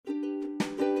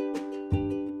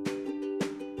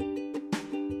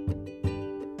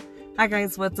Hi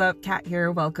guys, what's up? Kat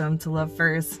here. Welcome to Love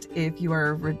First. If you are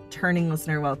a returning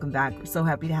listener, welcome back. We're so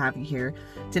happy to have you here.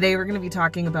 Today we're going to be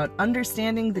talking about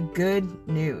understanding the good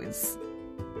news.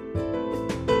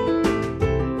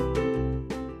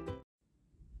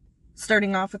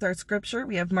 Starting off with our scripture,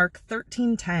 we have Mark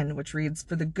 13:10, which reads,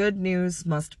 "For the good news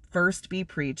must first be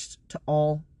preached to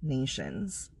all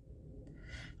nations."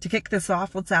 To kick this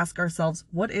off, let's ask ourselves,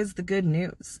 what is the good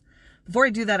news? Before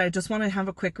I do that, I just want to have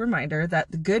a quick reminder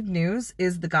that the good news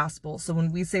is the gospel. So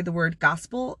when we say the word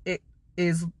gospel, it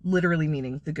is literally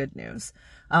meaning the good news.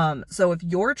 So if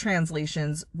your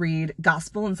translations read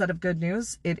gospel instead of good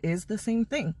news, it is the same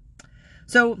thing.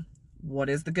 So what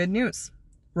is the good news?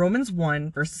 Romans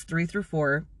 1 verses 3 through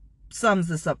 4 sums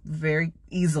this up very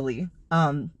easily.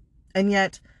 And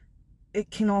yet it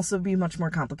can also be much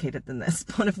more complicated than this.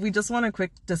 But if we just want a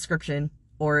quick description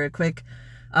or a quick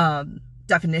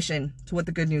definition to what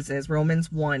the good news is,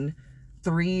 Romans 1,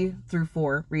 3 through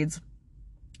 4 reads,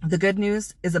 "The good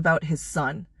news is about his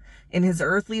son. In his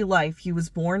earthly life, he was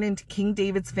born into King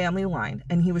David's family line,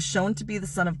 and he was shown to be the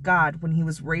Son of God when he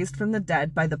was raised from the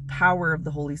dead by the power of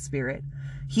the Holy Spirit.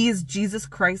 He is Jesus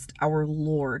Christ, our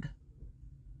Lord."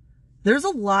 There's a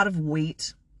lot of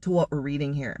weight to what we're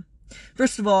reading here.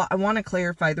 First of all, I want to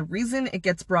clarify the reason it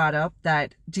gets brought up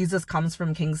that Jesus comes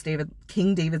from King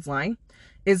David's line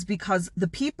is because the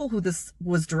people who this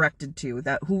was directed to,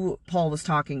 that who Paul was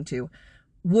talking to,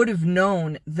 would have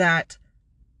known that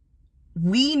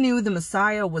we knew the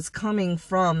Messiah was coming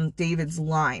from David's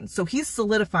line. So he's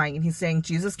solidifying and he's saying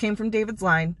Jesus came from David's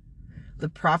line. The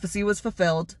prophecy was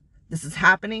fulfilled. This is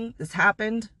happening. This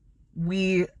happened.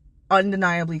 We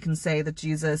undeniably can say that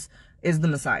Jesus is the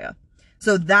Messiah.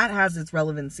 So that has its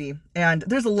relevancy. And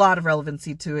there's a lot of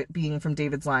relevancy to it being from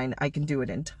David's line. I can do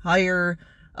an entire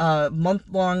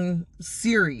month-long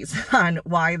series on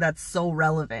why that's so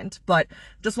relevant. But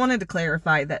just wanted to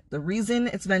clarify that the reason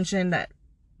it's mentioned that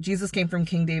Jesus came from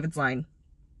King David's line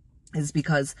is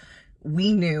because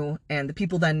we knew, and the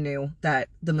people then knew, that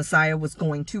the Messiah was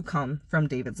going to come from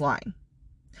David's line.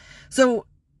 So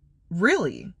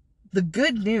really, the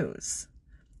good news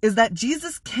is that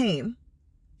Jesus came,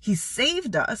 he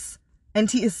saved us,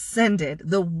 and he ascended.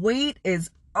 The wait is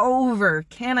over.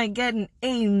 Can I get an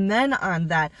amen on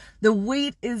that? The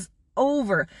wait is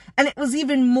over. And it was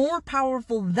even more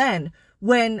powerful then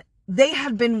when they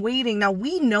had been waiting. Now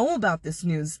we know about this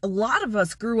news. A lot of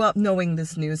us grew up knowing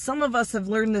this news. Some of us have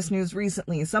learned this news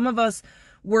recently. Some of us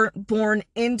were born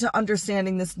into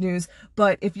understanding this news.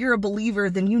 But if you're a believer,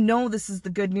 then you know this is the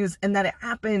good news and that it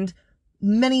happened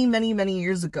many, many, many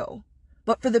years ago.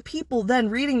 But for the people then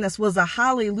reading this was a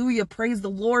hallelujah, praise the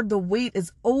Lord, the wait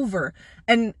is over.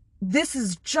 And this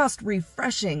is just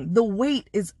refreshing. The wait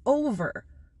is over.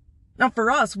 Now for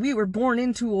us, we were born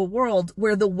into a world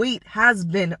where the wait has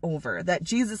been over, that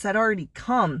Jesus had already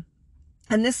come.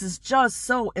 And this is just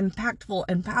so impactful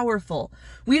and powerful.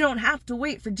 We don't have to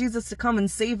wait for Jesus to come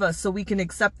and save us so we can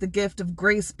accept the gift of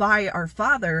grace by our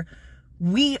Father.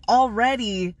 We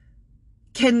already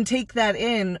can take that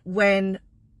in when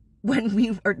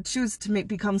we choose to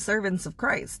become servants of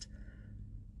Christ.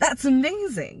 That's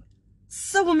amazing.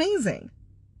 So amazing.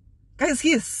 Guys,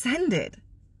 he ascended.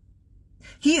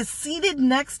 He is seated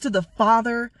next to the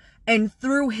Father, and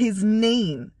through his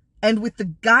name and with the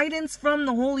guidance from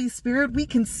the Holy Spirit, we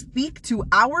can speak to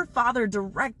our Father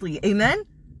directly. Amen?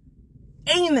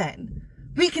 Amen.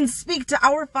 We can speak to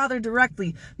our Father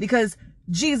directly because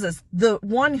Jesus, the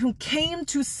one who came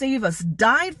to save us,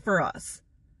 died for us,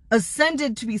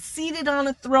 ascended to be seated on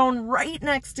a throne right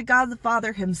next to God the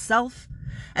Father himself.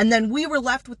 And then we were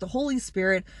left with the Holy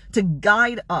Spirit to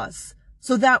guide us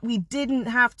so that we didn't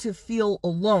have to feel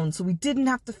alone. So we didn't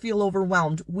have to feel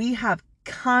overwhelmed. We have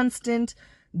constant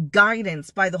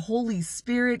guidance by the Holy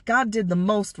Spirit. God did the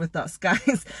most with us,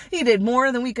 guys. He did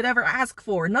more than we could ever ask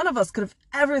for. None of us could have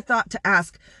ever thought to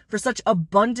ask for such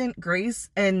abundant grace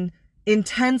and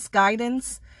intense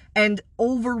guidance and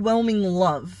overwhelming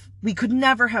love. We could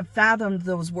never have fathomed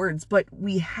those words, but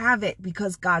we have it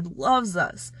because God loves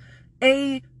us.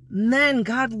 Amen.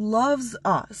 God loves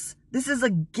us. This is a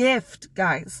gift,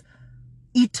 guys.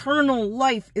 Eternal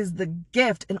life is the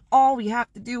gift, and all we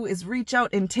have to do is reach out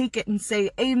and take it and say,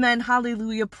 amen,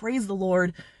 hallelujah, praise the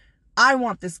Lord. I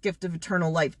want this gift of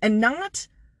eternal life, and not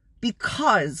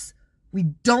because we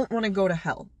don't want to go to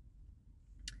hell.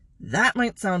 That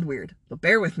might sound weird, but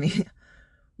bear with me.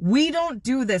 We don't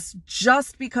do this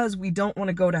just because we don't want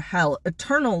to go to hell.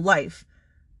 Eternal life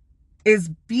is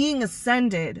being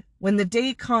ascended when the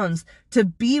day comes to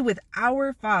be with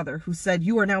our Father who said,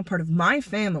 "You are now part of my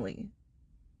family."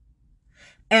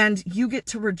 And you get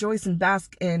to rejoice and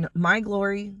bask in my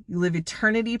glory. You live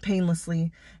eternity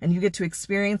painlessly, and you get to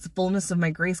experience the fullness of my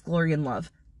grace, glory, and love.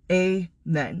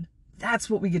 Amen. That's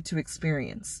what we get to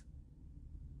experience.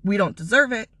 We don't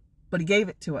deserve it, but he gave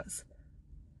it to us.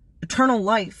 Eternal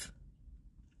life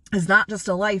is not just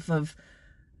a life of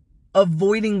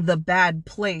avoiding the bad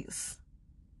place.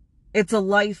 It's a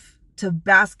life to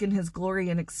bask in his glory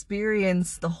and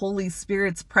experience the Holy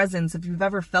Spirit's presence. If you've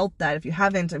ever felt that, if you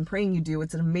haven't, I'm praying you do.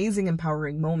 It's an amazing,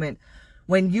 empowering moment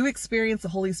when you experience the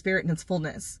Holy Spirit in its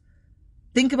fullness.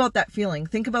 Think about that feeling.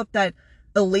 Think about that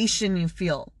elation you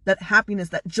feel, that happiness,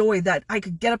 that joy, that I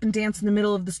could get up and dance in the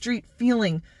middle of the street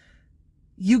feeling.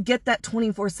 You get that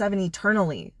 24/7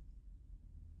 eternally.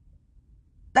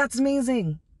 That's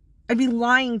amazing. I'd be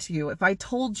lying to you if I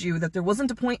told you that there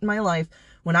wasn't a point in my life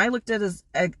when I looked at as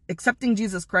accepting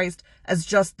Jesus Christ as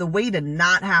just the way to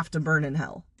not have to burn in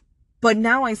hell. But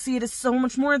now I see it as so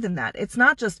much more than that. It's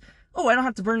not just, oh, I don't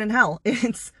have to burn in hell.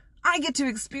 It's, I get to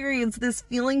experience this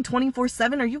feeling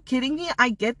 24/7. Are you kidding me?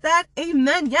 I get that.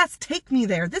 Amen. Yes, take me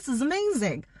there. This is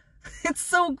amazing. It's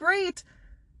so great.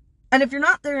 And if you're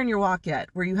not there in your walk yet,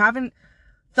 where you haven't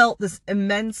felt this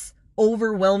immense,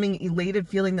 overwhelming, elated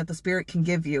feeling that the Spirit can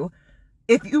give you,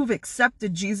 if you've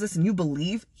accepted Jesus and you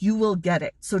believe, you will get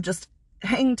it. So just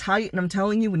hang tight. And I'm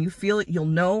telling you, when you feel it, you'll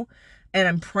know. And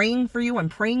I'm praying for you. I'm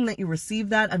praying that you receive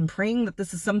that. I'm praying that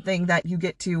this is something that you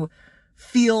get to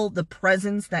feel the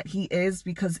presence that he is,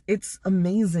 because it's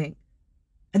amazing.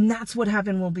 And that's what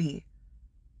heaven will be.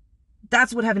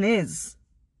 That's what heaven is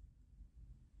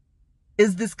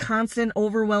this constant,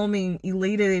 overwhelming,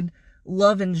 elated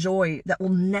love and joy that will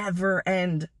never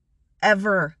end,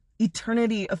 ever.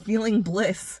 Eternity of feeling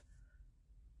bliss.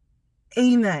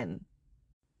 Amen.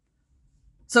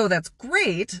 So that's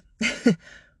great,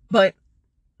 but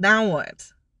now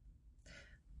what?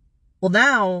 Well,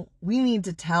 now we need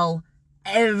to tell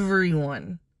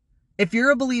everyone. If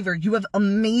you're a believer, you have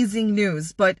amazing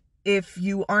news, but if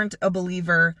you aren't a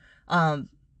believer,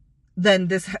 then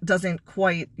this doesn't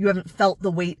quite, you haven't felt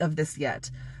the weight of this yet.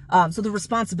 So the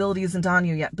responsibility isn't on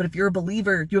you yet. But if you're a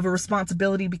believer, you have a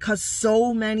responsibility, because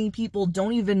so many people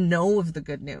don't even know of the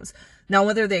good news. Now,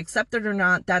 whether they accept it or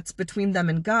not, that's between them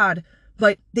and God,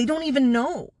 but they don't even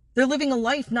know. They're living a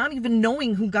life not even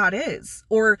knowing who God is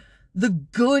or the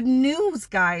good news,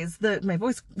 guys. My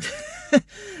voice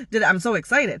I'm so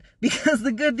excited because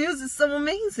the good news is so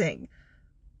amazing.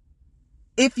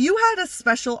 If you had a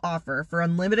special offer for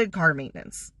unlimited car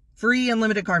maintenance, free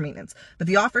unlimited car maintenance, but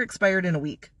the offer expired in a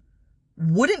week,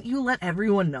 wouldn't you let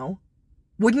everyone know?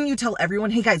 Wouldn't you tell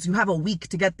everyone, hey guys, you have a week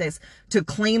to get this, to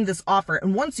claim this offer.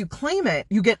 And once you claim it,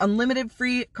 you get unlimited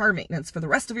free car maintenance for the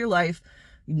rest of your life.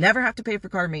 You never have to pay for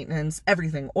car maintenance,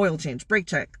 everything, oil change, brake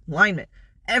check, alignment,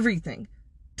 everything.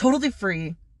 Totally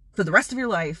free for the rest of your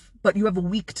life, but you have a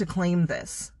week to claim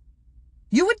this.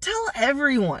 You would tell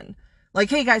everyone, like,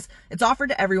 hey guys, it's offered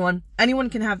to everyone. Anyone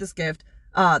can have this gift,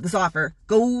 this offer.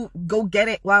 Go get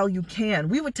it while you can.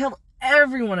 We would tell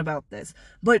everyone about this.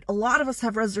 But a lot of us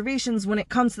have reservations when it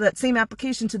comes to that same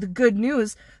application to the good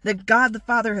news that God the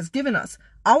Father has given us.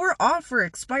 Our offer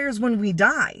expires when we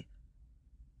die.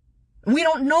 We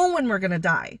don't know when we're going to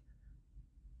die.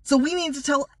 So we need to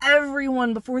tell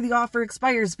everyone before the offer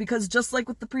expires, because just like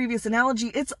with the previous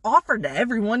analogy, it's offered to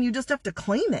everyone. You just have to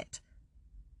claim it.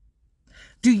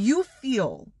 Do you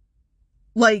feel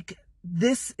like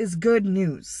this is good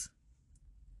news?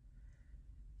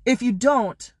 If you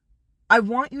don't, I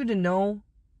want you to know,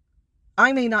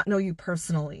 I may not know you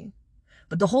personally,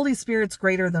 but the Holy Spirit's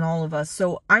greater than all of us.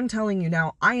 So I'm telling you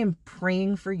now, I am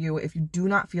praying for you if you do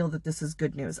not feel that this is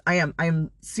good news. I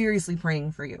am seriously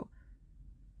praying for you.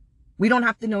 We don't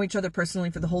have to know each other personally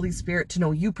for the Holy Spirit to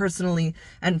know you personally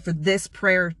and for this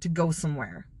prayer to go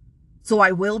somewhere. So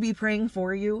I will be praying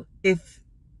for you if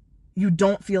you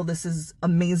don't feel this is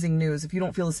amazing news, if you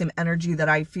don't feel the same energy that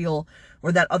I feel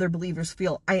or that other believers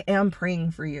feel. I am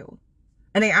praying for you.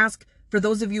 And I ask for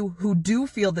those of you who do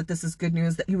feel that this is good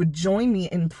news, that you would join me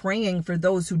in praying for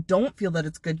those who don't feel that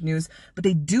it's good news, but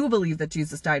they do believe that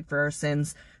Jesus died for our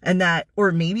sins, and that,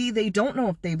 or maybe they don't know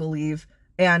if they believe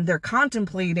and they're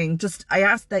contemplating. Just, I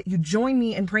ask that you join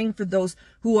me in praying for those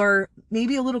who are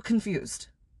maybe a little confused,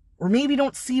 or maybe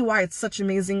don't see why it's such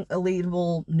amazing,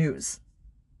 relatable news.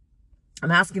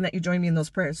 I'm asking that you join me in those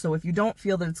prayers. So if you don't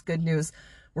feel that it's good news,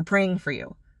 we're praying for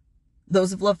you.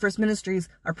 Those of Love First Ministries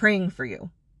are praying for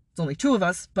you. It's only 2 of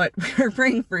us, but we're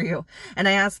praying for you. And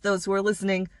I ask those who are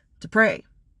listening to pray.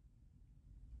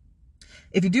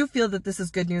 If you do feel that this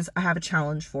is good news, I have a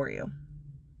challenge for you.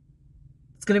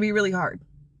 It's going to be really hard.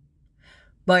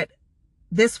 But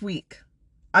this week,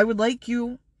 I would like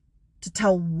you to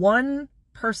tell one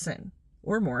person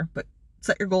or more, but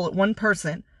set your goal at one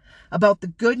person about the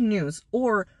good news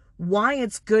or why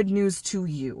it's good news to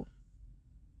you.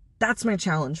 That's my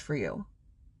challenge for you.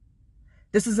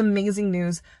 This is amazing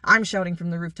news. I'm shouting from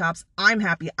the rooftops. I'm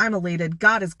happy. I'm elated.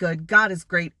 God is good. God is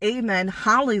great. Amen.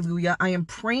 Hallelujah. I am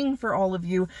praying for all of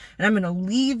you, and I'm going to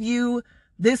leave you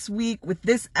this week with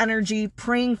this energy,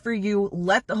 praying for you.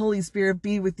 Let the Holy Spirit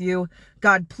be with you.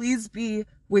 God, please be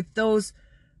with those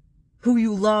who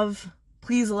you love.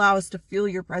 Please allow us to feel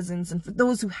your presence. And for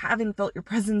those who haven't felt your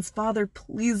presence, Father,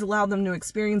 please allow them to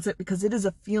experience it, because it is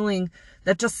a feeling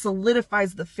that just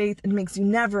solidifies the faith and makes you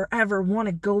never, ever want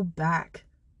to go back.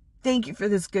 Thank you for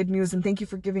this good news, and thank you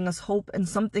for giving us hope and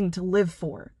something to live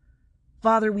for.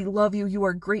 Father, we love you. You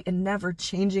are great and never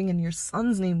changing. In your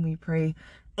Son's name we pray.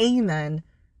 Amen.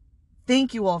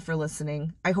 Thank you all for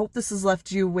listening. I hope this has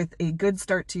left you with a good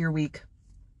start to your week.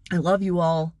 I love you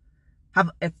all. Have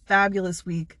a fabulous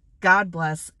week. God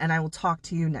bless, and I will talk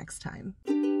to you next time.